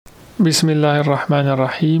Bismillahir Rahmanir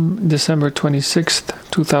Rahim, December 26th,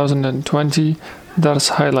 2020, Dars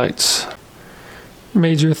Highlights.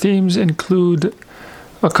 Major themes include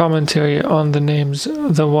a commentary on the names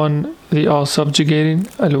the One, the All-Subjugating,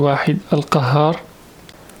 al-Wahid, al-Qahhar,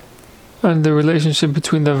 and the relationship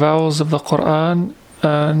between the vowels of the Quran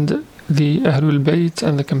and the Ahlul Bayt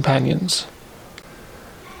and the companions.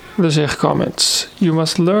 The Shaykh comments, you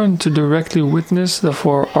must learn to directly witness the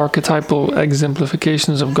four archetypal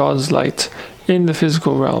exemplifications of God's light in the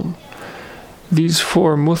physical realm. These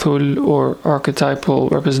four muthul, or archetypal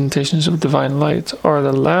representations of divine light, are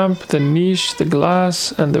the lamp, the niche, the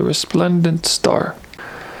glass, and the resplendent star.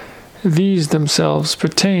 These themselves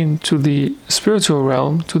pertain to the spiritual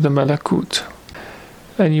realm, to the Malakūt,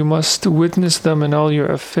 and you must witness them in all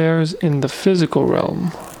your affairs in the physical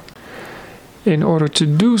realm. In order to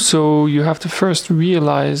do so, you have to first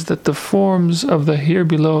realize that the forms of the here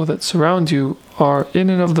below that surround you are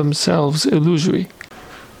in and of themselves illusory.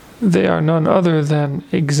 They are none other than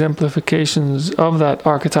exemplifications of that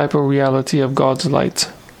archetypal reality of God's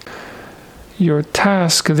light. Your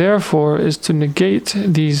task, therefore, is to negate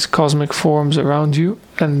these cosmic forms around you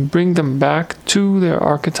and bring them back to their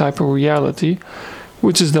archetypal reality,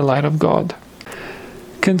 which is the light of God.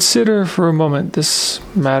 Consider for a moment this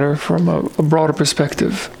matter from a broader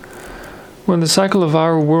perspective. When the cycle of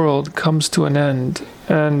our world comes to an end,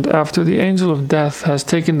 and after the angel of death has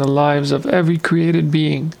taken the lives of every created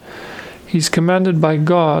being, he's commanded by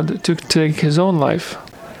God to take his own life.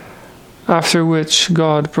 After which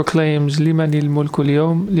God proclaims, لِمَنِ الْمُلْكُ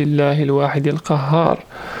الْيَوْمِ لِلَّهِ الْوَاحِدِ الْقَهَّارِ,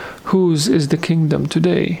 whose is the kingdom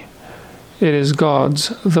today? It is God's,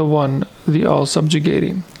 the One, the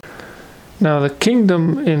All-Subjugating. Now the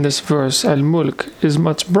kingdom in this verse, al-Mulk, is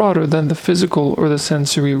much broader than the physical or the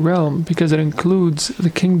sensory realm because it includes the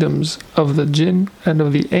kingdoms of the jinn and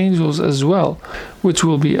of the angels as well, which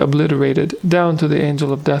will be obliterated down to the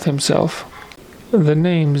angel of death himself. The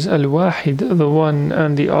names al-Wahid, the One,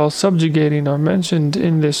 and the All-Subjugating are mentioned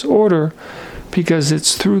in this order because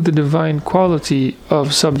it's through the divine quality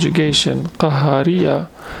of subjugation, Qahhariya,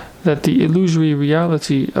 that the illusory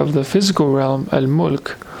reality of the physical realm,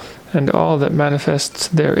 al-Mulk, and all that manifests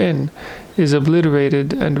therein is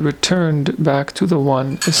obliterated and returned back to the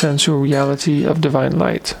one essential reality of divine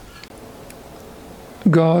light.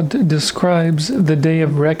 God describes the day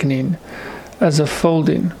of reckoning as a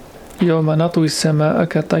folding. يَوْمَ نَطْوِي السَّمَاءَ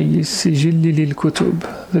كَطَيِّ السِّجِلِّ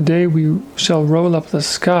لِلْكُتُبِ. The day we shall roll up the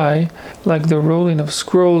sky like the rolling of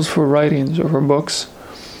scrolls for writings or for books.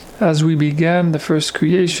 As we began the first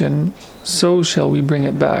creation, so shall we bring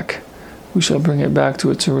it back. We shall bring it back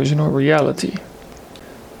to its original reality.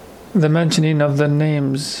 The mentioning of the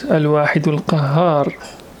names al-Wahid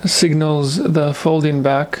al-Qahhar signals the folding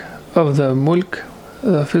back of the Mulk,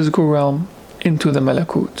 the physical realm, into the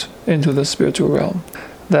Malakūt, into the spiritual realm.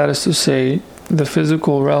 That is to say, the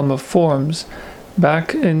physical realm of forms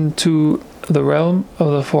back into the realm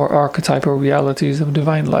of the four archetypal realities of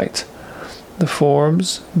divine light. The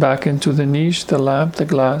forms back into the niche, the lamp, the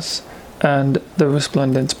glass, and the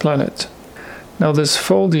resplendent planet. Now this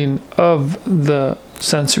folding of the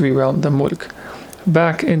sensory realm, the Mulk,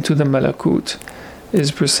 back into the Malakūt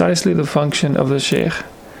is precisely the function of the Shaykh.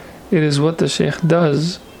 It is what the Shaykh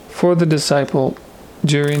does for the disciple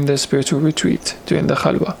during the spiritual retreat, during the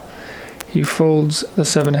Khalwa. He folds the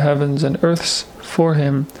seven heavens and earths for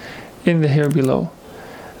him in the here below,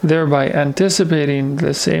 thereby anticipating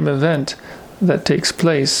the same event that takes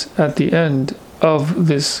place at the end of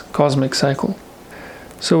this cosmic cycle.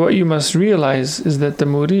 So what you must realize is that the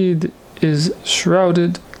murid is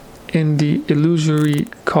shrouded in the illusory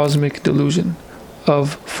cosmic delusion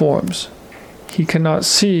of forms. He cannot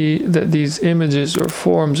see that these images or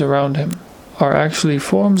forms around him are actually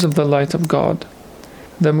forms of the light of God.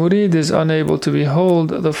 The murid is unable to behold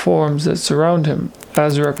the forms that surround him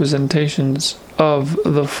as representations of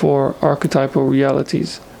the four archetypal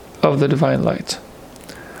realities of the divine light.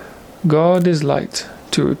 God is light,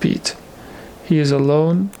 to repeat. He is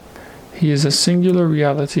alone, he is a singular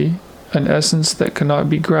reality, an essence that cannot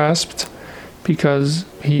be grasped because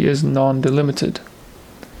he is non-delimited.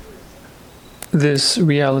 This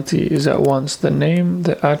reality is at once the name,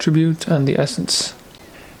 the attribute, and the essence.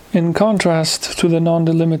 In contrast to the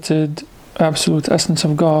non-delimited absolute essence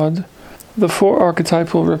of God, the four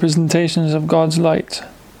archetypal representations of God's light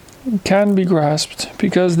can be grasped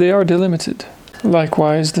because they are delimited.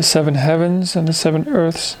 Likewise, the seven heavens and the seven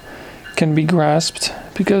earths can be grasped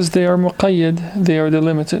because they are muqayyad, they are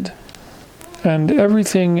delimited. And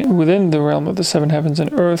everything within the realm of the seven heavens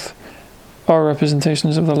and earth are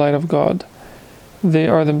representations of the light of God. They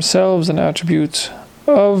are themselves an attribute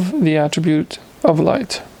of the attribute of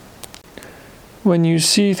light. When you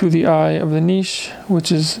see through the eye of the niche,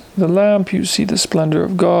 which is the lamp, you see the splendor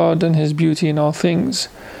of God and His beauty in all things.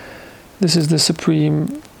 This is the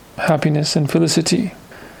supreme happiness and felicity.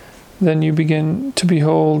 Then you begin to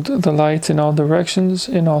behold the light in all directions,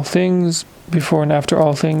 in all things, before and after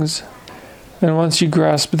all things. And once you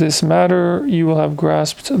grasp this matter, you will have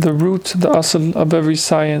grasped the root, the asl of every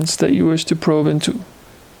science that you wish to probe into.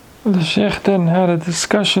 The Shaykh then had a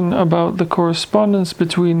discussion about the correspondence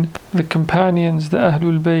between the companions, the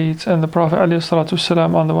Ahlul Bayt, and the Prophet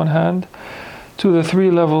ﷺ on the one hand, to the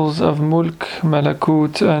three levels of Mulk,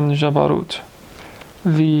 Malakūt, and Jabarut.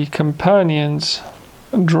 The companions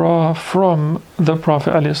draw from the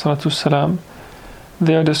Prophet ﷺ.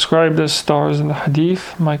 They are described as stars in the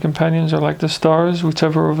Hadith. My companions are like the stars.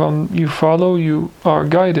 Whichever of them you follow, you are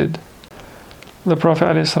guided. The Prophet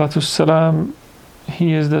ﷺ,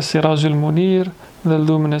 he is the Sirajul Munir, the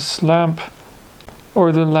luminous lamp,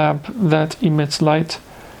 or the lamp that emits light.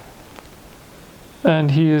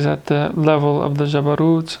 And he is at the level of the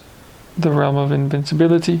Jabarut, the realm of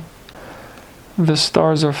invincibility. The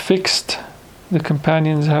stars are fixed. The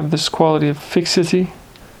companions have this quality of fixity.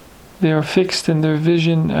 They are fixed in their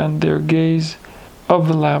vision and their gaze of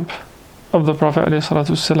the lamp of the Prophet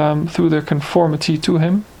ﷺ through their conformity to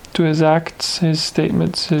him, to his acts, his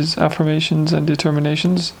statements, his affirmations and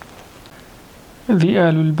determinations. The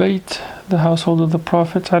Ahlul Bayt, the household of the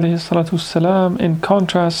Prophet ﷺ, in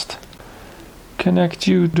contrast, connect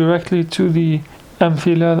you directly to the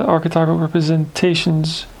amthila, the archetypal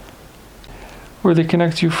representations, where they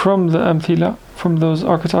connect you from the amthila, from those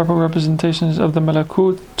archetypal representations of the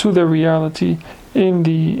Malakūt, to their reality in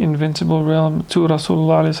the invincible realm, to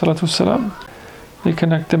Rasulullah ﷺ. They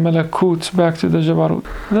connect the Malakūt back to the Jabarut.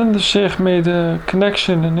 Then the Shaykh made a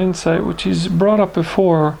connection and insight which he's brought up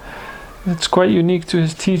before. It's quite unique to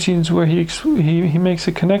his teachings, where he makes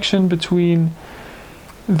a connection between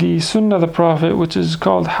the Sunnah of the Prophet, which is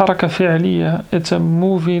called haraka fi'liya. It's a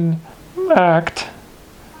moving act.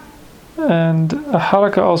 And a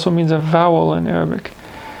haraka also means a vowel in Arabic.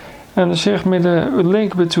 And the Shaykh made a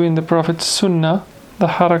link between the Prophet's sunnah, the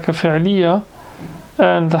haraka fi'liya,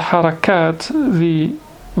 and the harakat, the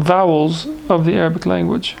vowels of the Arabic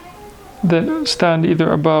language that stand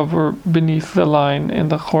either above or beneath the line in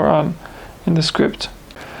the Quran, in the script.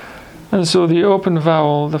 And so the open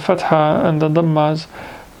vowel, the fatha and the dhammas,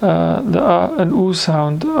 the a and u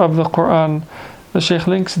sound of the Quran, the Shaykh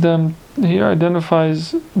links them, he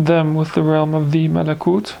identifies them with the realm of the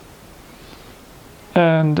Malakūt,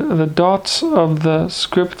 and the dots of the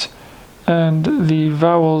script and the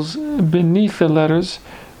vowels beneath the letters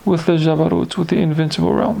with the Jabarut, with the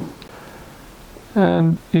invincible realm.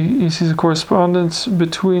 And he sees a correspondence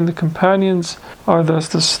between the companions are thus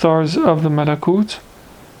the stars of the Malakūt,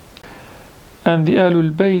 and the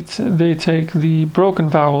Ahlul Bayt, they take the broken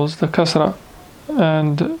vowels, the kasra,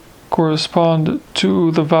 and correspond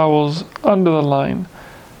to the vowels under the line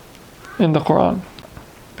in the Quran,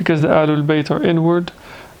 because the Ahlul Bayt are inward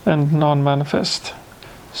and non-manifest.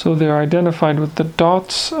 So they are identified with the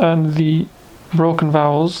dots and the broken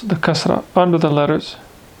vowels, the kasra, under the letters,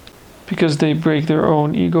 because they break their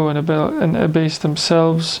own ego and abase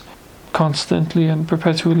themselves constantly and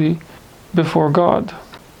perpetually before God.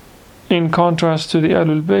 In contrast to the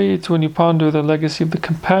Ahlul Bayt, when you ponder the legacy of the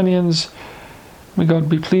companions, may God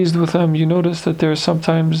be pleased with them, you notice that there are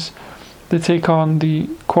sometimes they take on the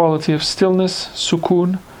quality of stillness,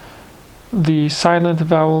 sukun, the silent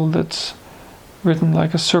vowel that's written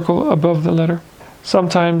like a circle above the letter.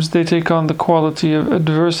 Sometimes they take on the quality of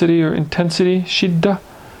adversity or intensity, shidda,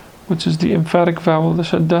 which is the emphatic vowel, the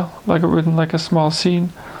shadda, like written like a small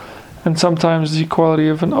scene. And sometimes the quality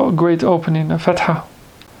of a great opening, a fatha,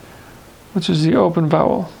 which is the open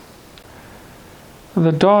vowel.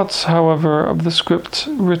 The dots, however, of the script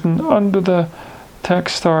written under the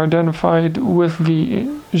text are identified with the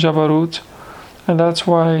Jabarut, and that's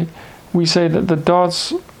why we say that the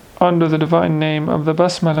dots under the divine name of the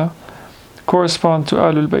Basmala correspond to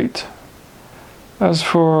Ahlul Bayt. As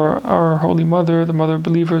for our Holy Mother, the Mother of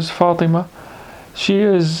Believers, Fatima, she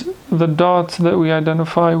is the dot that we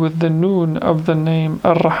identify with the noon of the name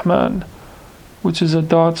Ar-Rahman, which is a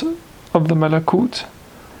dot of the Malakūt.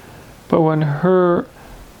 But when her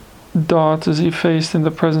dot is effaced in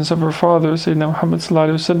the presence of her father, Sayyidina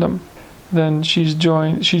Mohamed, then she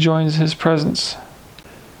joins his presence.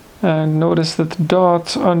 And notice that the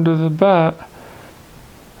dot under the ba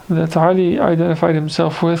that Ali identified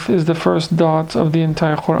himself with is the first dot of the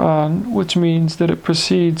entire Quran, which means that it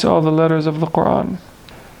precedes all the letters of the Quran.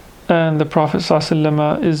 And the Prophet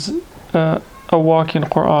ﷺ is a walking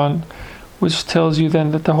Quran, which tells you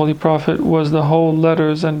then that the Holy Prophet was the whole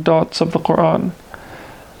letters and dots of the Quran.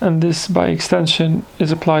 And this, by extension,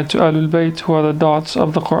 is applied to Ahlul Bayt, who are the dots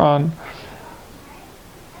of the Quran.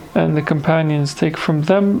 And the companions take from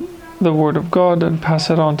them the word of God and pass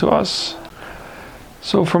it on to us.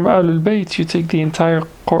 So from Ahlul Bayt, you take the entire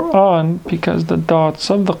Quran, because the dots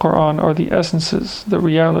of the Quran are the essences, the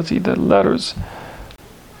reality, the letters.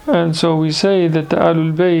 And so we say that the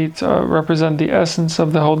Ahlul Bayt represent the essence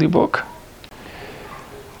of the Holy Book.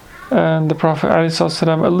 And the Prophet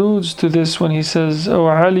ﷺ alludes to this when he says, "O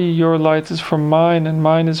Ali, your light is from mine and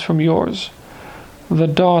mine is from yours." The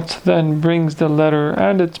dot then brings the letter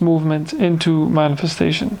and its movement into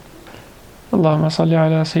manifestation. Allahumma salli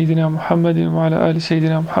ala Sayyidina Muhammadin wa ala ali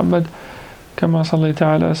Sayyidina Muhammad kama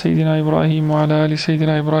sallaita ala Sayyidina Ibrahim wa ala ali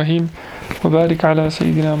Sayyidina Ibrahim wa barik ala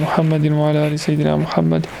Sayyidina Muhammadin wa ala ali Sayyidina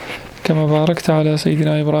Muhammad kama barakta ala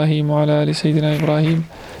Sayyidina Ibrahim wa ala ali Sayyidina Ibrahim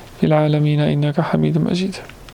fil alameen innaka Hamidum Majid.